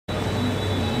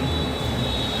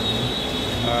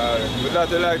Alright, with that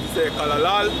I like to say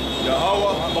Kalalal,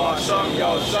 Yahweh, Basham,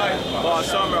 Yahushai,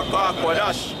 Basham, Rakak,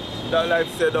 Wadash. That like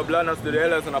to say double honors to the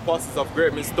elders and apostles of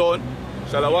Great Millstone.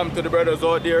 Shalom to the brothers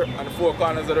out there and the four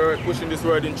corners of the earth pushing this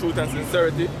word in truth and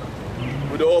sincerity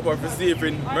with the hope of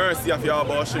receiving mercy of Yahweh,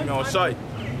 Basham, Yahushai.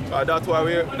 That's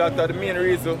why that's the main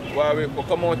reason why we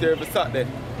come out here every Saturday.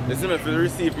 You see me, to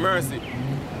receive mercy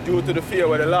due to the fear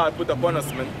where the Lord put upon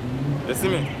us, man. You see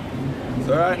me?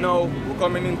 So right now, we're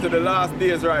coming into the last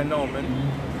days right now, man.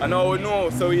 And now we know,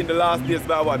 so we in the last days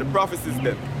by what? The prophecies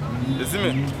then. You see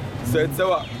me? So it's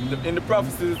what? In the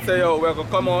prophecies it say, yo, we're going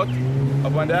to come out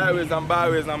upon the highways and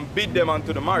byways and bid them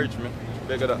unto the marriage, man.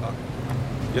 Beg of that.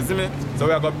 You see me? So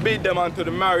we're going to bid them unto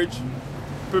the marriage,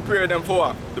 prepare them for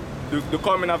what? The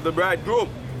coming of the bridegroom.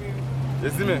 You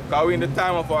see me? Because we're in the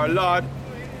time of our Lord,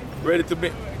 ready to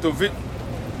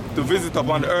visit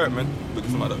upon the earth, man. Look at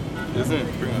some of that. You see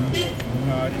me? Bring it.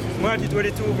 This is Matthew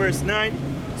 22, verse 9.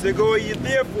 So go ye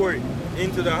therefore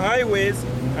into the highways,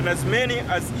 and as many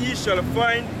as ye shall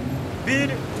find,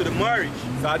 bid to the marriage.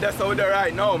 So that's how we're there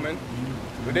right now, man.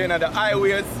 We're in the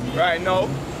highways right now.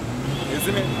 You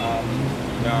see me?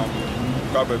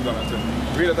 Proverbs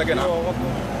 1:20. Read it again.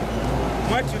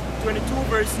 Matthew 22,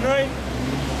 verse 9.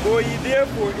 Go ye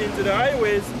therefore into the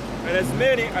highways, and as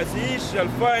many as ye shall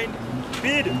find,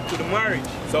 bid to the marriage.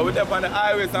 So we're up on the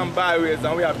highways and byways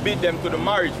and we have bid them to the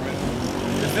marriage, man.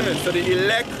 You see me? So the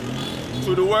elect,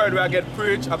 through the word where I get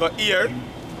preached, I got hear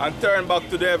and turn back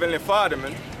to the Heavenly Father,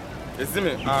 man. You see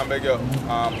me? Beg you.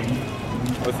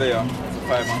 What's there?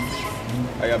 5 and 6.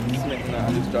 I have smitten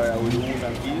and destroyer with the wound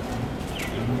and Eve.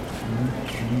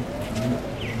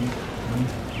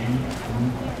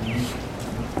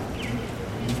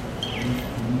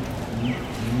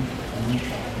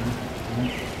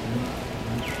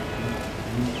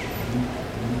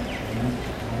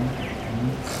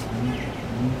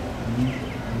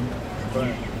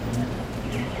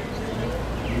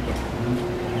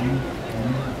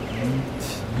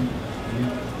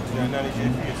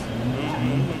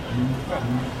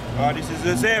 This is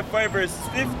Isaiah 5 verse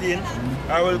 15.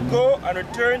 I will go and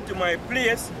return to my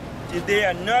place till they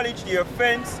acknowledge the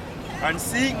offense and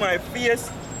seek my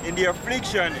face. In the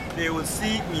affliction they will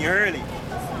seek me early.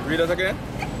 Read that again.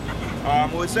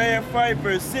 Isaiah 5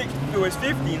 verse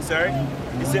 15, sorry.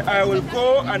 He said, I will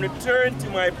go and return to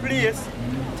my place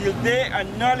till they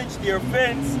acknowledge the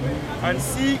offense and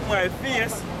seek my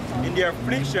face. In their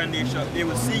affliction they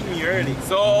will seek me early.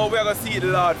 So we're going to see the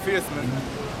Lord face, man.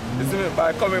 You see me?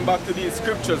 By coming back to these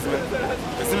scriptures, man.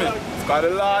 You see me? It's called the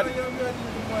Lord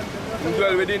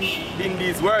dwell within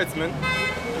these words, man.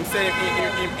 I'm saying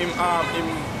him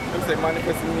say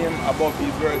manifesting him above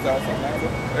these words or something like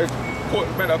that.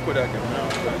 Better could again.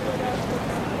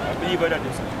 I believe that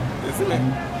is. You see me?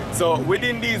 So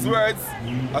within these words,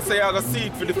 I say I gotta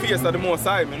seek for the face of the Most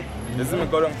High, man. You see me?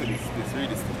 Go down to this. Read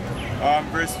this.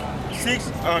 Verse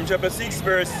 6, chapter 6,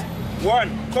 verse 1.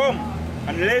 Come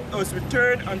and let us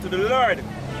return unto the Lord,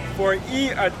 for he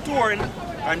had torn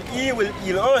and he will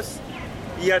heal us.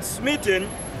 He had smitten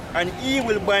and he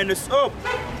will bind us up.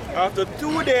 After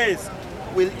 2 days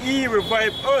will he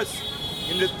revive us.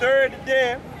 In the third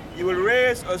day he will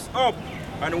raise us up,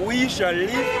 and we shall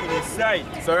live in his sight.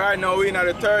 So right now we're in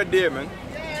the third day, man.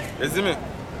 You see me?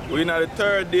 We're in the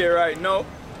third day right now,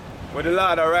 where the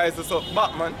Lord will rise us up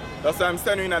back, man. That's why I'm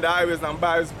standing in the highways and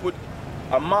byways, put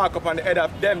a mark upon the head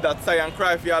of them that sigh and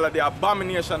cry for all of the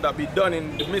abomination that be done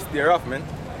in the midst thereof, man.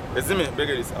 You see me? Beg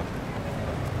this up.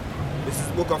 This is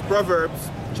the book of Proverbs,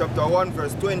 chapter 1,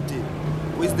 verse 20.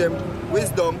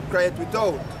 Wisdom crieth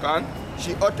without. Can?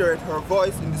 She uttered her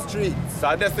voice in the streets.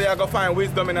 So that's why I go find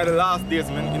wisdom in the last days,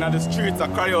 man. In the streets, I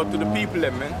cry out to the people,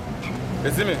 man.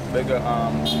 You see me? Beg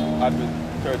Advent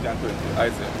 30 and 20.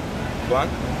 Isaiah. Go on.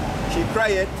 She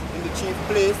crieth in the chief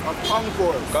place of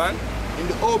concourse. Go on. In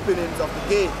the openings of the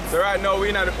gates. So right now we're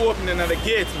in the opening of the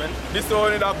gates, man. This is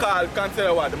only that called,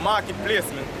 consider what, the marketplace,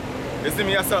 man. You see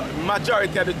me, yes, sir,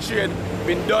 majority of the trade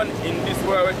been done in this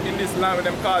world, in this land with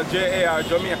them called JA or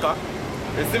Jamaica.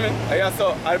 You see me? Yes,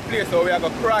 sir, at the place where we are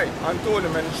going to cry and told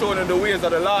them and show them the ways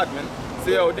of the Lord, man.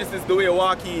 Say, yo, this is the way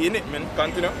walk ye in it, man.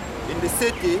 Continue. In the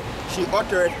city she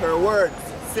uttered her words,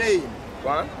 saying, Go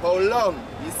on. How long,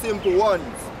 ye simple ones,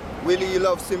 will ye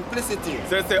love simplicity?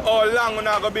 So you say, how long we're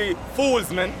not going to be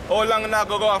fools, man? How long we're not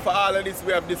going to go for all of this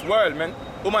way of this world, man?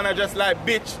 Woman are just like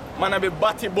bitch, man, I be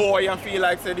batty boy and feel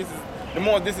like say this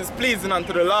is pleasing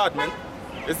unto the Lord, man.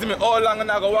 You see me, how long we're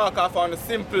not going to walk off on the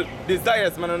simple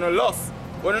desires, man, and the lust.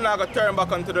 We're not going to turn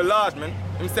back unto the Lord, man.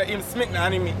 Him say him smitten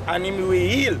and him will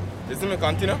heal. You see me,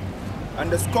 continue. and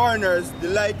the scorners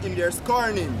delight in their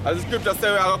scorning. As the scripture says,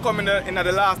 we are going to come in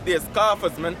the last days,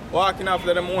 scoffers, man, walking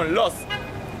after them own lust.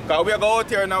 Because we are going out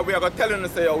here now, we are going to tell them,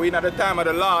 say, oh, we're not the time of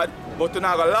the Lord, but we're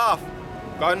not going to laugh.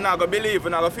 Because we're not going to believe, we're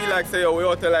not going to feel like, say, oh, we're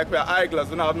out there like we're idlers,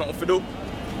 we don't have nothing to do.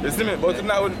 You see me? But in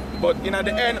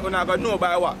the end, we're not going to know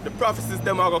by what? The prophecies,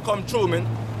 them are going to come true, man.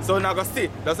 So we're not going to see.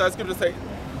 That's why the scripture says,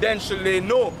 then shall they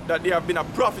know that there have been a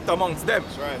prophet amongst them.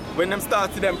 That's right. When them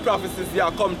start to them prophecies, they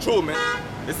are come true, man.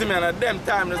 You see me? And at them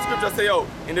time, the scripture say, yo,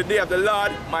 in the day of the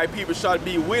Lord, my people shall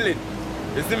be willing.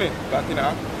 You see me? Continue.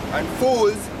 And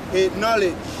fools hate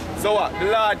knowledge. So what? The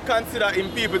Lord consider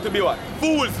him people to be what?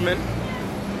 Fools, man.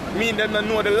 Mean them not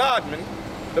know the Lord, man.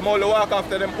 Them only walk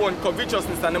after them own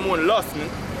covetousness and them own lust, man.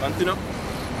 Continue.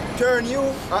 Turn you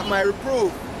at my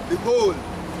reproof. Behold,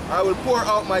 I will pour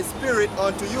out my spirit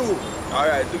unto you.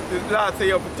 Alright, the Lord say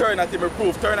you have to turn at him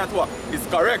reproof. Turn at what? His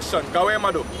correction. Because what him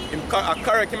do? Him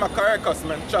correct him, correct us,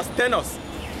 man. Chasten us.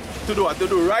 To do what? To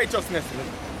do righteousness, man.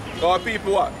 Our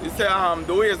people what? He say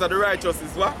the ways of the righteous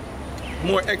is what?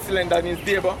 More excellent than his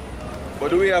neighbor. But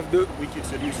the way of the wicked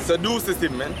seduces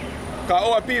him, man. Because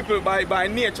our people by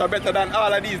nature better than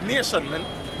all of these nations, man.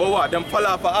 But what? Them fall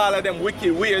off for all of them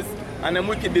wicked ways and them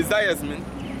wicked desires, man.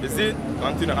 You see?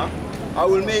 Continue, huh? I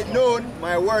will make known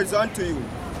my words unto you.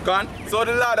 So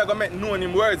the Lord are going to make known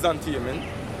him words unto you, man.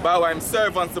 By what him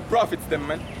servants, the prophets, them,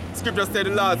 man. Scripture say the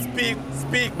Lord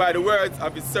speak by the words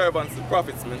of his servants, the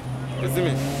prophets, man. You see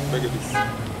me? Look at this.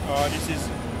 This is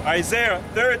Isaiah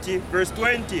 30, verse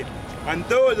 20. And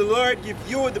though the Lord give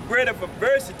you the bread of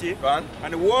adversity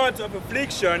and the water of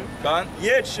affliction,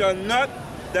 yet shall not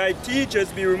thy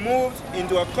teachers be removed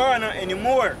into a corner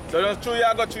anymore. So just through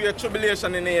you go through your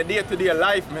tribulation in your day-to-day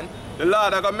life, man. The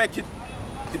Lord are going to make it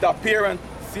apparent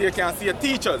so you can see your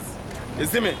teachers. You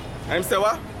see me? And him say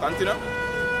what? Continue.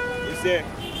 He say,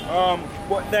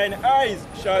 but thine eyes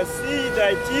shall see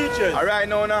thy teachers. Alright,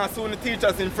 now soon the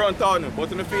teachers in front of you.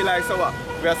 But you feel like so what?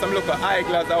 We have some look at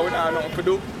eyeglass that we don't have nothing to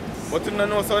do. But you don't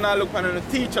know so now look at the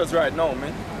teachers right now,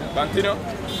 man. Continue.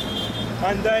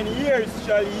 And thine ears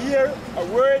shall hear a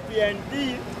word behind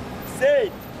thee,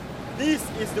 say, this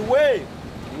is the way,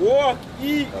 walk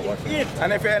ye in it.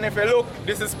 And if you look,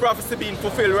 this is prophecy being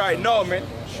fulfilled right now, man.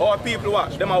 Our people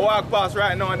what? Them are walk past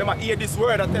right now and them are hear this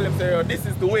word and tell them, say, oh, this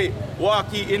is the way,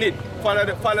 walk ye in it. Follow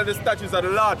the statutes of the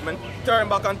Lord, man. Turn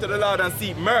back unto the Lord and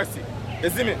seek mercy. You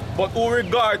see me? But who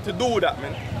regard to do that,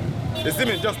 man? You see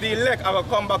me? Just the elect are going to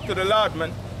come back to the Lord,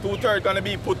 man. 2/3 going to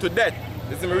be put to death.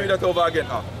 You see me? Read that over again.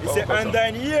 He said, and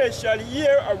thine ears shall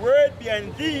hear a word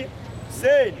behind thee,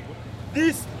 saying,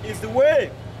 this is the way,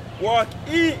 walk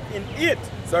ye in it.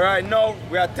 So right now,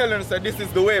 we are telling us that this is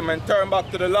the way, man. Turn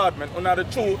back to the Lord, man. Una the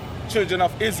true children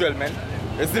of Israel, man.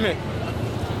 You see me?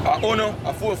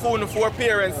 Four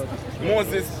parents,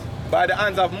 Moses, by the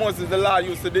hands of Moses, the Lord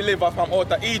used to deliver from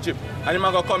out of Egypt. And he's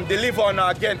going to come deliver now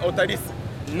again out of this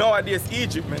nowadays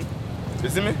Egypt, man. You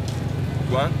see me?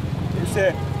 Go on. He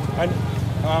said, and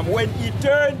when he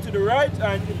turned to the right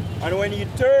hand, and when he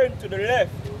turned to the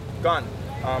left. Gone.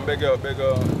 Beg you,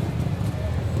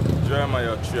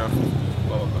 Jeremiah 3 and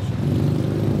 4.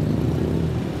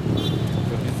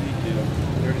 Ezekiel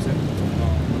 37.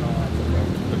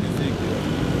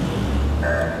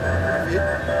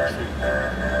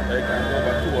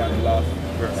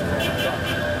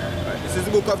 This is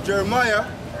the book of Jeremiah,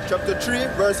 chapter 3,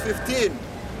 verse 15.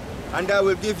 And I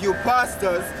will give you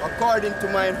pastors according to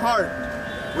mine heart,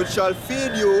 which shall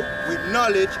feed you with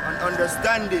knowledge and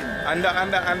understanding. And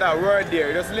that word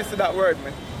there, just listen to that word,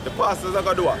 man. The pastors are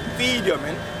going to do what? Feed you,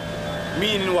 man.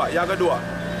 Meaning what? You're going to do what?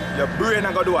 Your brain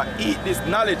are going to do what? Eat this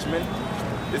knowledge, man.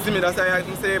 You see me? That's why I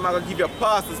say I'm going to give you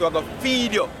pastors who are going to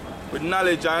feed you with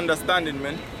knowledge and understanding,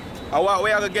 man. And where are you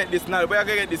going to get this knowledge? Where are you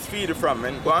going to get this feed from,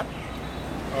 man? Go on.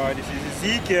 This is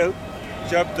Ezekiel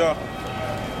chapter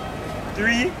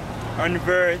 3 and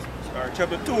verse,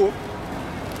 chapter 2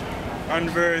 and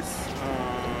verse,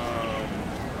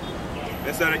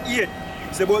 let's start at 8.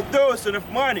 It's about thou, son of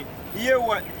man, hear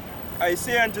what I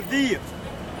say unto thee.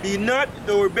 Be not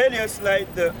thou rebellious like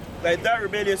that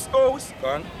rebellious host. Go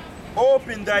on.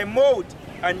 Open thy mouth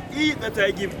and eat that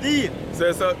I give thee.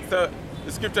 So the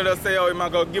scripture does say how he's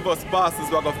going to give us pastors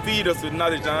who are going to feed us with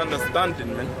knowledge and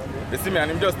understanding, man. You see me?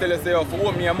 And him just tell us, say, oh, for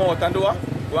open your mouth and do what?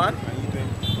 Go on.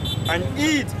 And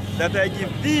eat that I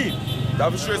give thee.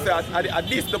 That sure say at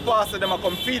least the pastor them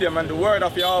come feed them and the word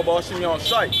of Yahweh about Shimon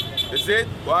shite. You see it?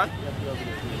 Go on.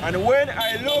 And when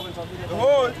I looked,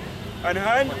 behold, an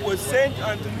hand was sent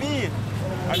unto me,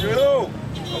 and lo,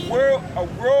 a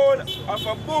roll of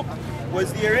a book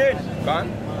was therein. Go on.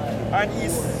 and he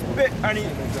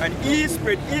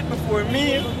spread it before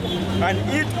me, and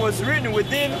it was written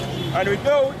within and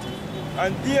without,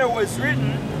 and there was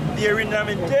written therein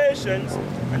lamentations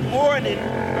and mourning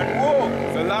and woe.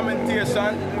 So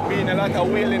lamentation mean a lot of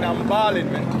wailing and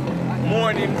bawling, man.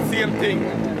 Mourning, same thing.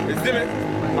 You see me?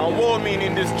 And woe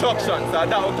meaning destruction. So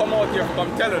that will come out here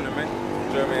from telling them, man.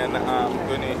 Jeremiah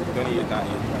 28 and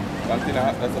 8. Something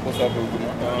that's supposed to be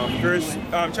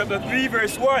Chapter 3,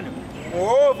 verse 1.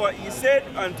 Moreover, he said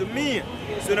unto me,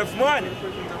 Son of man,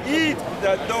 eat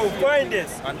that thou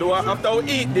findest. And after we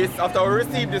eat this, after we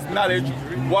receive this knowledge,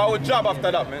 what our job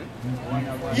after that, man?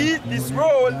 Eat this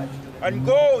roll and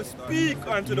go speak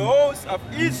unto the house of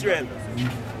Israel.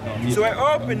 So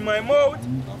I opened my mouth,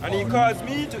 and he caused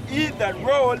me to eat that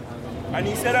roll. And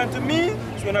he said unto me,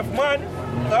 Son of man,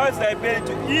 cause thy belly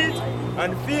to eat,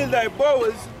 and fill thy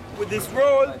bowels with this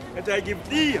roll that I give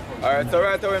thee. Alright, so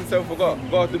right away himself we go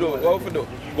to do, what we do?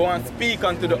 Go and speak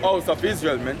unto the house of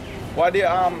Israel, man. What they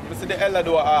see the elder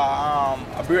do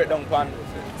a breakdown plan.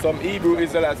 Some Hebrew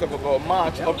Israelites have go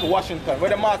march up to Washington. Where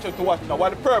they march up to Washington?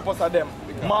 What the purpose of them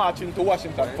marching to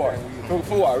Washington for?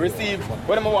 For what? Receive,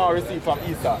 what do they want to receive from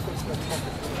Esau?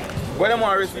 What do they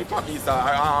want to receive from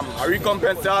Esau? A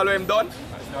recompense all of them done?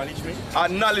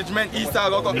 Acknowledgement.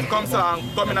 Esau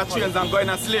come in a chains and go in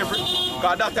a slavery.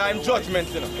 Because that time judgment,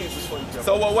 you know.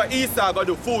 So what Esau got to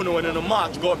do fool when the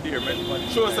march go up there, man.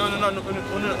 Show us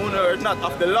not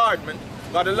of the Lord, man.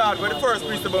 Because the Lord, when the first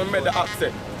priest made the act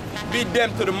say, beat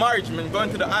them to the marriage, man, going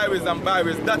to the highways and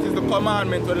byways. That is the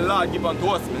commandment that the Lord give unto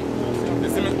us, man. You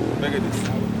see me? Look at this.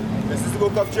 This is the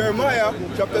book of Jeremiah,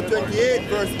 chapter 28,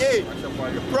 verse 8.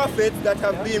 The prophets that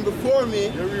have been before me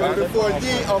and before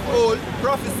thee of old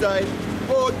prophesied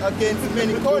both against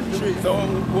many countries. So,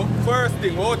 first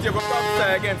thing, we have to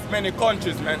prophesy against many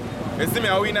countries, man. You see me,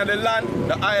 we in the land,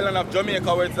 the island of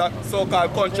Jamaica, where it's a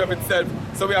so-called country of itself.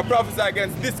 So we are prophesying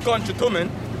against this country too,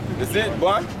 man. You see it,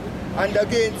 boy? And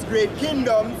against great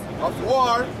kingdoms of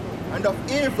war and of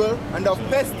evil and of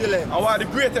pestilence. And what are the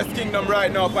greatest kingdom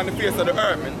right now upon the face of the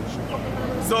earth, man?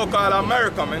 So-called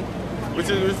America, man, which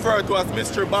is referred to as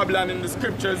Mystery Babylon in the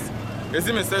scriptures. You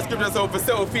see me, so the scriptures say we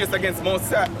set our face against Mount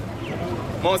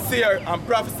Seir and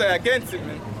prophesy against it,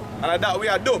 man. And that we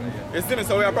are do. You see me,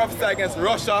 so we are prophesying against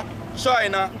Russia,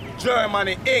 China,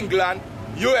 Germany, England,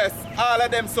 US, all of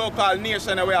them so-called nations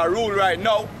that we are ruled right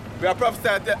now. We are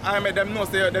prophesying to I made them know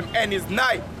say them end is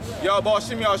nigh. Your about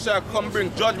Shimmy shall come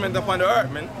bring judgment upon the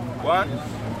earth, man. One.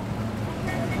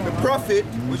 The prophet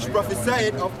which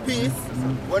prophesied of peace,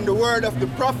 when the word of the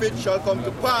prophet shall come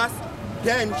to pass,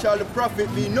 then shall the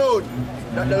prophet be known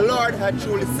that the Lord had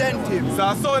truly sent him. So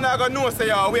our son are going to know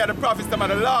say we are the prophets of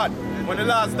the Lord. When the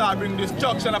Lord start bring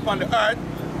destruction upon the earth,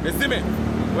 you see me?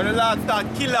 When the Lord start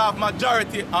kill off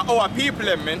majority of our people,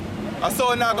 man. And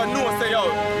so now going to know say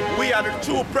we are the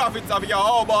true prophets of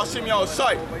Yahweh Shimei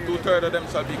Shai. 2/3 of them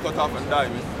shall be cut off and die,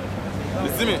 man.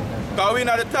 You see me? Because we in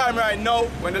at the time right now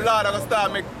when the Lord are going to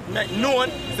start make known,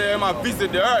 say he might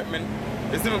visit the earth, man.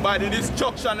 You see me, by the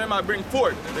destruction he might bring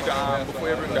forth. Because before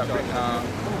you bring that, bring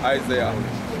Isaiah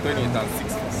 28 and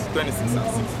 6, 26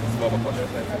 and 6.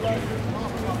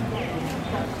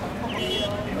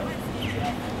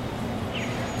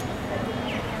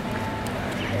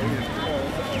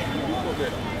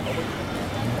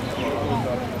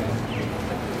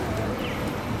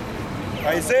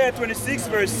 Isaiah 26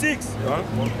 verse 6. Huh?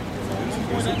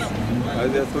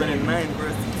 Isaiah 29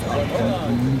 verse 6.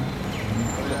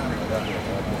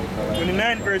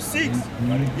 29 verse 6.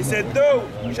 He said, Thou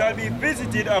shalt be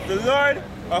visited of the Lord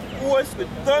of hosts with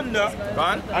thunder,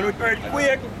 and with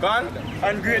earthquake,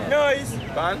 and great noise,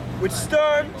 with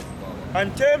storm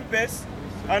and tempest,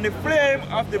 and the flame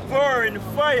of the devouring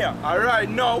fire. Alright,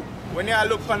 now, when you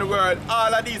look on the world,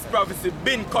 all of these prophecies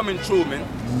been coming true, man.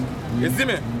 You see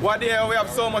me? What day we have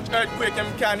so much earthquake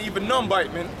and can't even number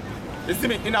it, man. You see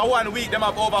me? In a 1 week, them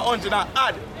have over 100 and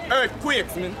add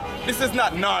earthquakes, man. This is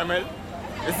not normal.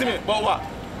 You see me? But what?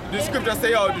 The scripture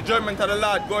say, the judgment of the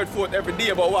Lord goeth forth every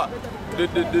day, but what? The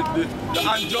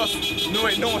unjust know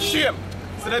it no shame.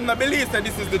 So they don't believe that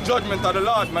this is the judgment of the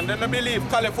Lord, man. They don't believe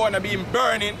California being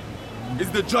burning is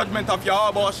the judgment of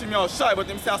Yahweh Shimei Shai. But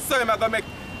them say, so I'm going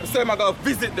to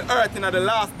visit the earth in the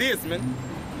last days, man.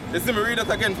 You see me, read that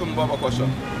again from Baba Kosha.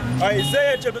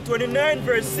 Isaiah chapter 29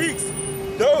 verse 6.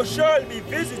 Thou shalt be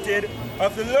visited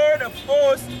of the Lord of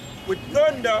hosts with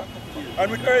thunder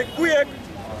and with earthquake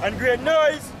and great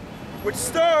noise, with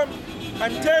storm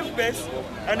and tempest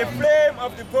and the flame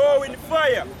of the devouring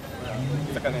fire.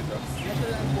 Read back again,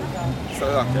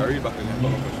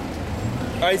 Baba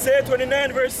Kosha. Isaiah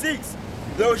 29 verse 6.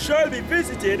 Thou shalt be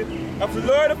visited of the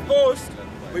Lord of hosts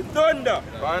with thunder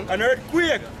and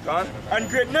earthquake and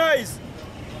great noise,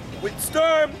 with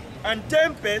storm and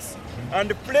tempest and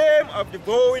the flame of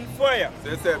devouring fire.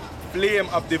 So it's a flame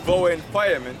of devouring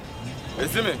fire, man. You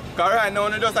see me? Because right now,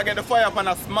 you just get the fire on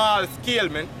a small scale,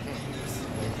 man.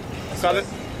 So that's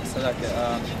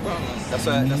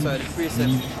why the precept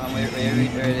we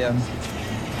read earlier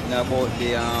about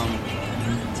the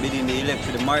bidding the elect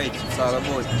to the marriage. It's all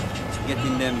about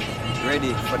getting them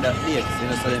ready for that date, you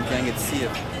know, so they can get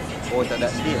saved out of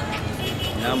that day.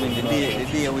 You know what I mean?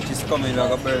 The day which is coming, we're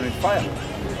going to burn with fire. You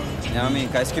know what I mean?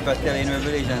 Because Scripture tells in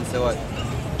Revelation, say what?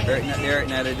 The earth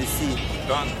neither the sea,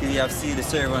 till you have seen the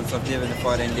servants of David the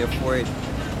Father and therefore it,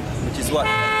 which is what?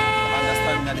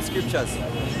 Understanding of the Scriptures.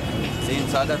 Saying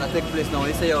so that take place now.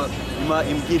 They say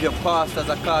him give your pastors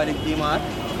according to him heart,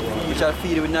 which shall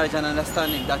feed you with knowledge and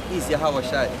understanding. That is Yahweh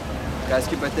Shai. Because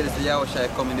Scripture tells us Yahweh Shai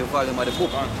come in the volume of the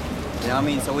book. You know what I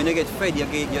mean? So when you get fed, you're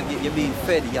being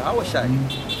fed Yahweh Shai,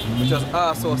 which was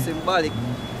also symbolic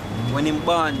when him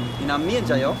born in a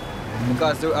manger, yo.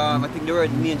 Because I think the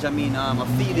word manger means a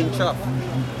feeding trough.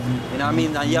 You know what I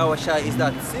mean? And Yahweh Shai is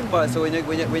that symbol. So when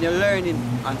you're learning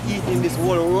and eating this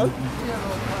whole world,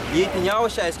 you eating Yahweh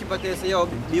Shai, Scripture tells you,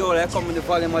 behold, I come in the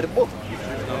volume of the book.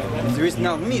 It's written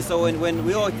of me. So when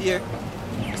we out here,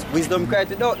 wisdom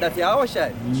cried out, that's Yahweh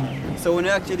Shai. So when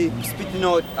we're actually spitting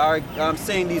out or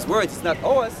saying these words, it's not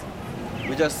ours.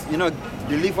 We just, you know,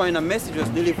 delivering a message,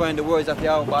 just delivering the words of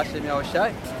Yahweh Hashem Yahweh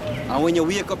Shai. And when you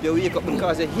wake up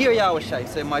because you hear Yahweh Shai.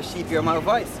 So my sheep hear my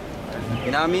voice.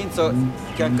 You know what I mean? So you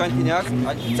can continue.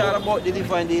 It's all about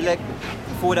delivering the elect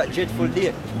before that dreadful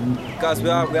day. Because we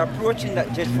are approaching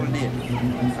that dreadful day.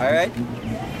 Alright?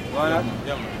 Go on.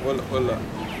 Yeah, man. Hold on.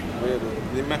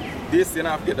 This you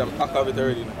have to get them pack of it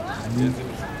already.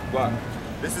 Go on.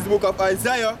 This is the book of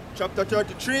Isaiah, chapter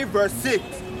 33, verse 6.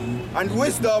 And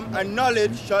wisdom and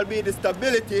knowledge shall be the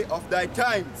stability of thy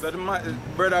times. So the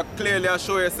brother clearly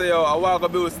show you say, I want to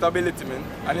build stability, man.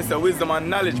 And it's a wisdom and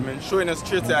knowledge, man. Showing us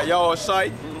straight say, Yahweh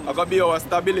Shai, I going to be our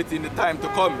stability in the time to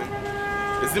come,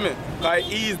 man. You see me? Because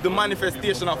he is the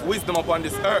manifestation of wisdom upon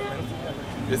this earth, man.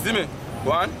 You see me?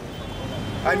 Go on.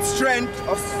 And strength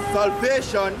of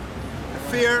salvation.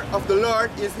 The fear of the Lord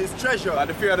is his treasure. But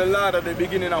the fear of the Lord is the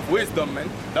beginning of wisdom, man.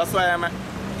 That's why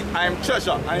I'm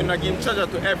treasure, and I'm not giving treasure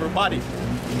to everybody.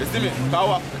 You see me?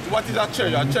 What is a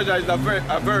treasure? A treasure is a very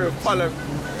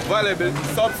valuable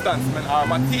substance, man, or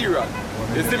material.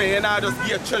 You see me? And I just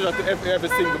give treasure to every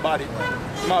single body.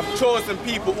 I have chosen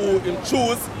people who him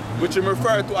choose, which he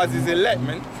refer to as his elect,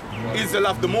 man. Israel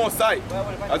of the Most High.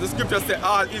 As the scripture says,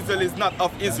 all Israel is not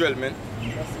of Israel, man.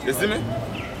 You see me?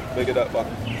 Look at that back.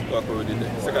 Back where we did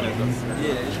there. Second Ezra.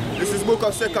 Yeah. This is book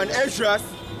of Second Ezra,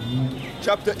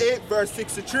 chapter 8, verse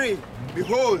 63.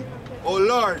 Behold, O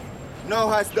Lord, now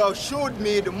hast thou showed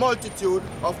me the multitude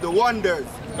of the wonders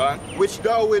which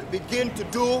thou wilt begin to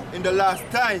do in the last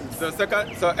times. So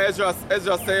Ezra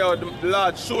say, oh, the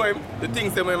Lord show him the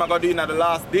things that we're going to do in the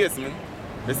last days, man.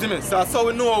 You see me? So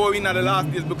we know we're in the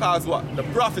last days because what? The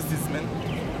prophecies, man.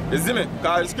 You see me?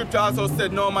 Because the scripture also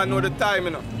said no man know the time,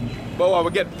 you know. But what,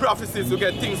 we get prophecies, we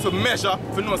get things to measure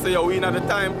for know say, we're in the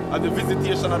time of the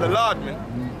visitation of the Lord,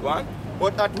 man. Go on.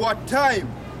 But at what time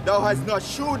thou hast not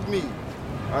shewed me?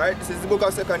 Alright, this is the book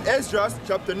of 2nd Ezra,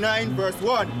 chapter 9, verse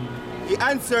 1. He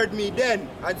answered me then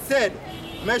and said,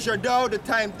 measure thou the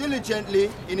time diligently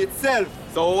in itself.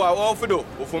 So what we do?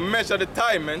 We measure the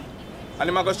time, man. And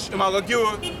I'm going to give you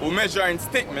a measuring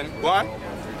stick, man. Go on.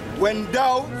 When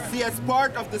thou seest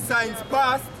part of the signs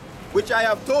past, which I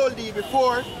have told thee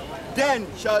before, then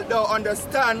shalt thou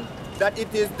understand that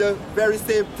it is the very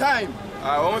same time.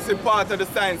 I want to see part of the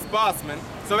signs past, man.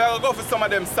 So we're going to go for some of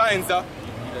them signs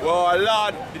well, our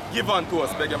Lord did give unto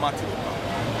us, beg your Matthew.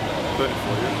 24.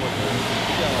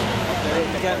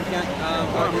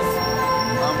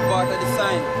 Part of the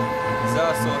sign is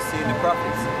also seeing the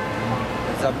prophets.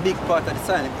 It's a big part of the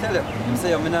sign. I tell you, I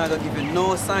say I'm not going to give you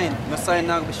no sign not going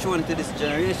to be shown to this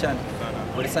generation,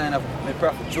 but the sign of the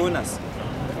prophet Jonas.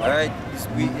 Alright,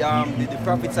 the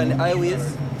prophets on the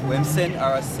highways, when sent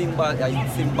are symbolic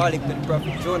to the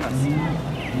prophet Jonas.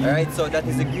 Alright, so that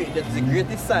is the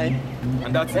greatest sign.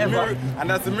 And that's ever. And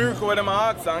that's a miracle when them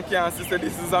ask and can't say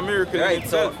this is a miracle in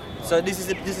itself. So this is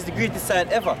the greatest sign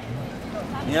ever.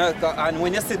 You know, and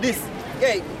when you see this,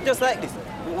 yeah, just like this.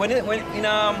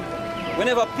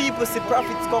 Whenever people see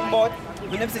prophets come about,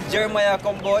 whenever see Jeremiah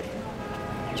come about,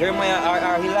 Jeremiah or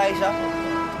Elijah,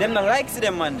 them not like see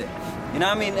them man there. You know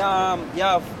what I mean?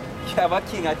 You have a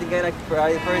king, I think I like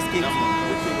first king.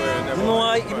 You know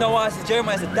why? You know why see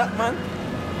Jeremiah is that man?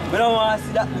 I don't want to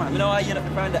see that man. I don't want to hear that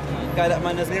from that man. Because that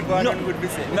man is not good to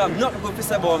say. No, not good to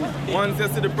say about me. Once you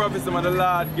see the prophecy of the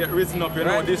Lord get risen up, you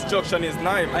know Right. destruction is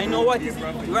nigh. I know what is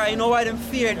right. I know why them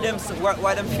fear them.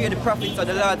 Why them fear the prophets of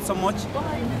the Lord so much.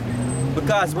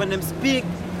 Because when them speak,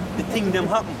 the thing them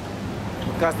happen.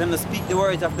 Because them speak the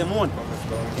words of them own.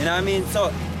 You know what I mean?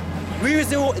 So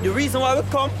the reason why we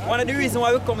come, one of the reasons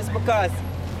why we come is because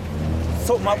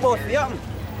something about to happen.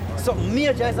 Something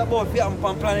major is about to happen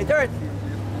on planet Earth.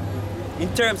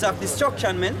 In terms of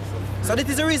destruction, man. So this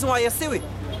is the reason why you see it.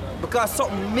 Because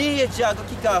something major go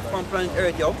kick off from planet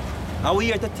Earth, yo. And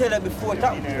we're here to tell you before it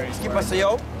happens. Skipper say,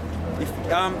 yo, if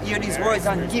hear these words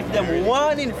and give them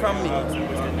warning from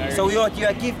me. So we out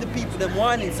here give the people them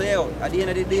warning. So yo, at the end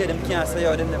of the day, them can't say,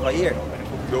 yo, them never hear.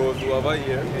 Those who have a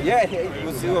ear. Yeah,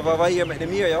 we'll see who have a ear, make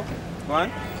them hear, yo. Go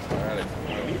on.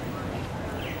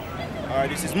 Alright,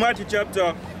 this is Matthew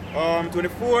chapter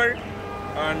 24,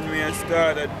 and we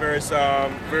start at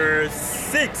verse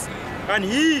 6. And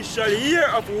he shall hear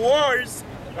of wars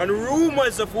and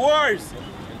rumors of wars.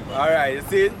 Alright, you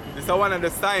see, this is one of the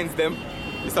signs them.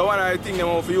 This is one of the things they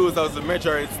want to use as a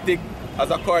measuring stick,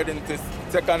 as according to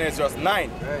 2nd Ezra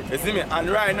 9. You see me? And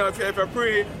right now, if you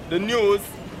pray the news,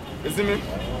 you see me?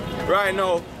 Right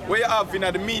now, what you have in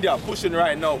the media pushing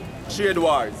right now, trade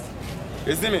wars.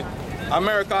 You see me?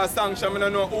 America sanction, I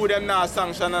don't know who them now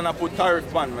sanction and I put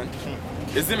tariff on, man.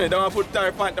 You see me? They want to put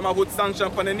tariff on, they want to put sanction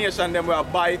for the nation, them will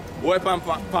buy weapon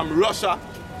from Russia.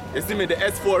 You see me? The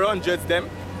S-400s, them.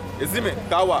 You see me?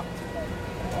 Kawa.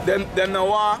 Them now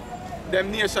want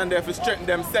them nation there to strengthen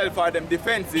themselves or them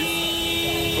defenses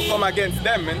to come against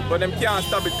them, man. But them can't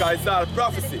stop it because it's all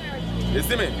prophecy. You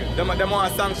see me? Them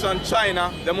want to sanction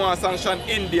China, them want to sanction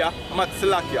India,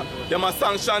 Slovakia. Them want to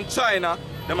sanction China,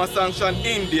 them want to sanction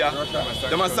India,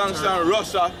 them want to sanction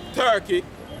Russia, Turkey.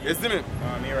 You see me?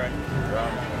 Me right.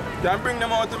 Can bring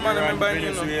them out to man, remember,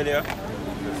 you know. Venezuela.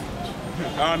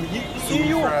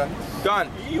 EU. Done.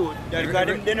 EU. Yeah,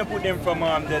 because they don't put them from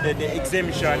the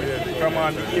exemption from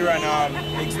the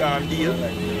Iran deal.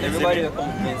 Everybody will come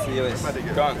against the US.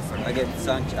 Done. I get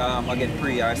sanction, I get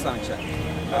pre or sanction.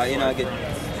 You know, I get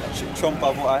Trump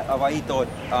have a hit out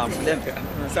for them.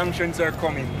 Sanctions are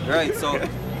coming. Right, so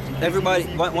everybody,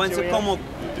 once you come up,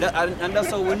 and that's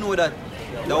how we know that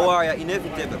the war is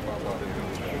inevitable.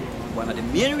 One of the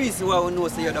main reasons why we know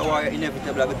say the war is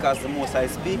inevitable is because the Most High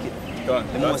speak it.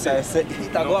 The Most High said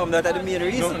it go on, that's the main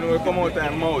reason. No, come out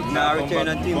and mouth. Now return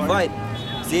and to invite.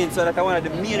 See, so that's one of the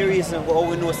main reasons why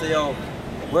we know say, yo,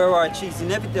 World War III is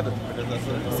inevitable.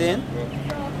 See?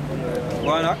 Go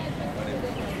on,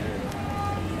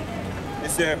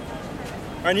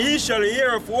 and he shall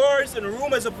hear of wars and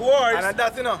rumors of wars. And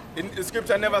that's, you know, in the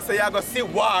scripture never say you go see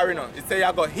war, you know. It say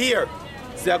you go hear.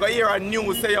 So you go hear a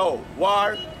news say, oh,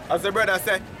 war, as the brother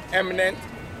said, imminent.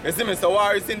 You see me? So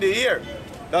war is in the ear.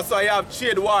 That's why you have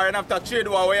trade war, and after trade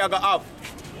war, where you go have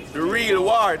the real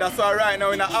war. That's why right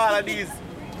now in all of these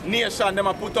nations, them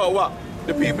a put out what?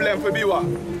 The people them for be what?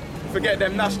 Forget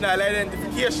them national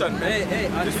identification. Hey,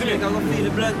 and Jamaica go feel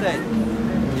the blood tide.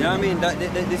 You know what I mean?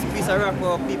 This piece of rock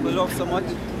where people love so much,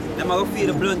 them go feel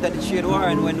the blunt at the trade war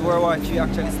and when World War III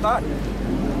actually start.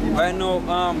 Right now,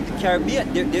 the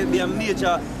Caribbean, there'll be a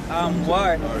major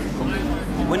war.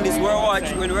 When World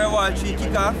War III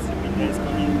kick off,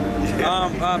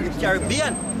 the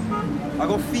Caribbean, I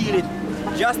go feel it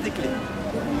drastically.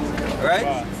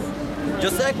 Right?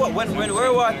 Just like when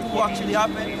World War II actually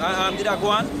happened, did I go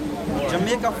on?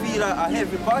 Jamaica feel a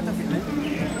heavy part of it, man.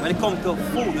 When it comes to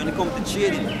food, when it comes to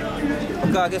trading.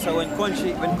 Because I guess when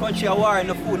country are war and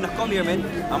the food not come here, man,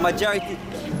 a majority.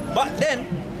 But then,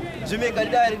 Jamaica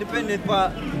died dependent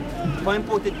for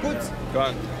imported goods.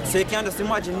 Gone. So you can just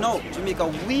imagine now,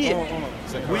 Jamaica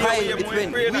highly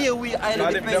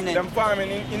dependent. Them farming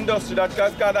industry that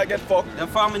can get fucked. Them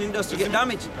farming industry get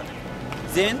damaged.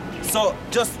 Then, so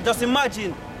just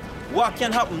imagine what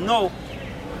can happen now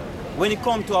when it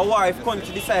comes to a war. If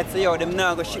country decides say, yo, them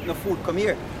now go ship no food come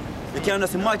here. You can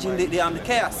just imagine the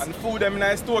chaos. And food them in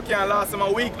a store can last them a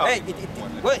week. Hey,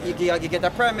 well, you get a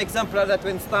prime example of that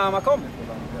when storm come.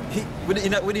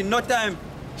 Within no time,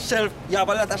 you have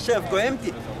a lot of shelf go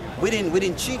empty. Within 3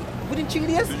 days? Within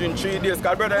 3 days,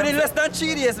 because brother. Within less than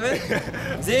 3 days, man.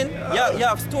 Then you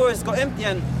have stores go empty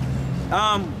and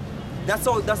that's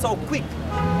how quick.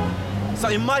 So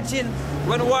imagine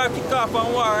when war kick off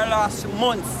and war last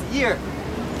months, year.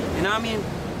 You know what I mean?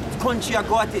 Country I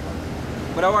got it.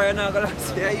 But the war not gonna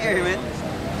last a year, man.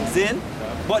 Then,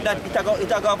 but that it go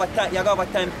over time, you go over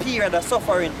time period of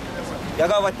suffering. You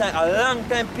go over time, a long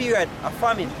time period of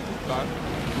famine.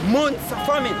 Months of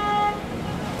famine.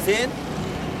 See?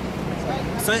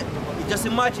 So just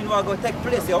imagine what's going to take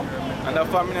place, yo. And the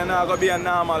famine is not going to be a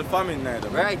normal famine neither.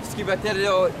 Right, Scripture tell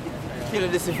you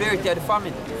the severity of the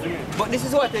famine. But this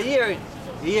is what you're hearing.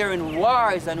 You're hearing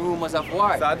wars and rumors of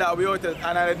war. So that we out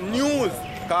and the news,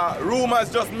 because rumors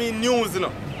just mean news, you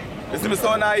know. You see me,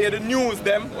 so now hear the news,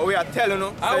 them, what we are telling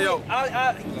you. Say, yo.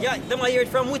 Yeah, them I hear it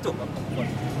from Wito.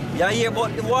 You hear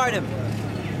about the war, them.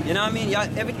 You know what I mean? Yeah,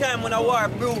 every time when a war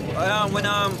brew,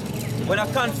 when a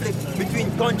conflict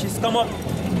between countries come up,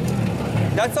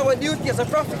 that's our duty as a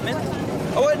prophet, man.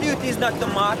 Our duty is not to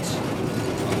march.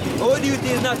 Our duty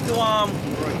is not to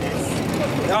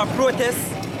protest.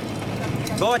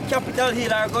 Go at Capitol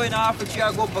Hill or go in Africa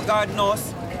or go for God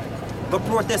knows. Go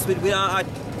protest with our heart.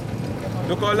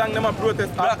 Look how long them a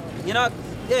protest. You know,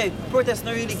 yeah, protest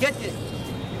not really get it.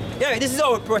 Yeah, this is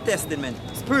how we're protesting, man.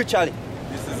 Spiritually.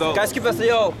 This is how. Because Scripture say,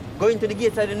 yo, go into the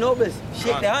gates of the nobles,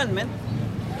 shake their hand, man.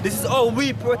 This is how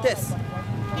we protest.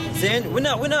 Saying we're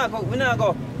not go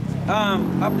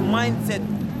have the mindset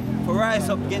to rise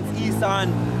up against Esau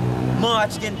and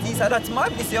march against Esau. That's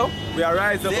madness, yo. We are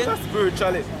rising up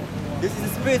spiritually. This is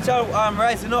a spiritual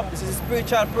rising up. This is a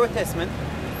spiritual protest, man.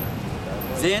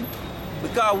 Saying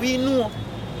because we know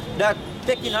that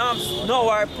taking arms now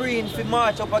are praying for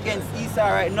march up against Esau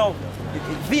right now.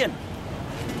 It's vain.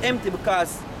 Empty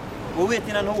because we're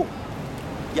waiting on who?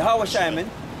 Yahweh Shai, man.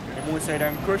 The most side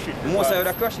and crush it. The most side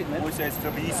would crush it, man. The most side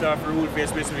to be Esau for rule for a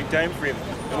specific time frame.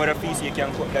 No matter feast you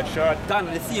can cut that short. Kind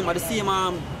of the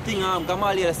same thing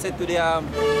Gamaliel said to the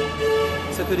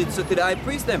high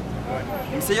priest them.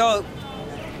 He said, yo,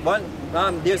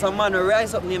 there's a man who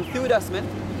rise up named Judas, man.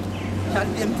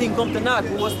 And them thing come to naught.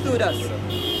 Who was Judas?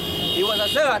 He was a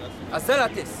zealot, a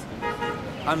zealotess.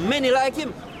 And many like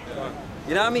him.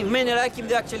 You know what I mean? Many like him,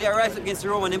 they actually rise against the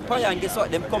Roman Empire, and guess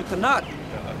what? Them come to naught.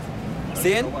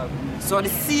 Seeing? So the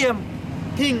same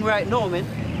thing right now, man.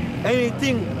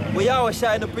 Anything where Yahweh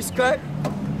Shai no prescribe,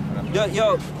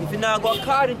 yo, if you not go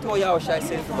according to what Yahweh Shai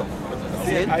says to go.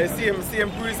 I see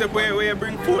him precept where you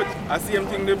bring forth. I see him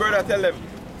thing the brother tell them.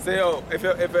 Say, yo,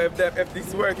 if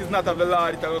this work is not of the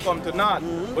Lord, it will come to naught.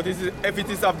 But if it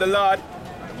is of the Lord,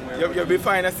 you'll be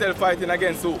finding yourself fighting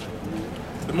against who?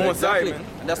 The Most High, man.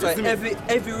 That's why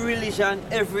every religion,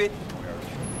 every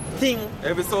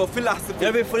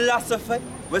philosophy,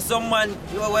 where someone,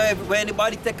 where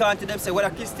anybody take on to them, say whether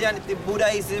Christianity,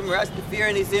 Buddhism,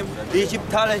 Rastafarianism,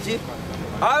 Egyptology,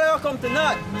 all of them come to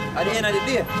naught at the end of the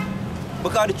day.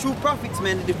 Because the true prophets,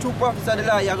 man, the true prophets of the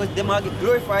Lord, them are get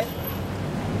glorified.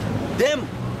 Them,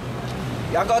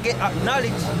 you're going to get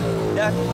acknowledged that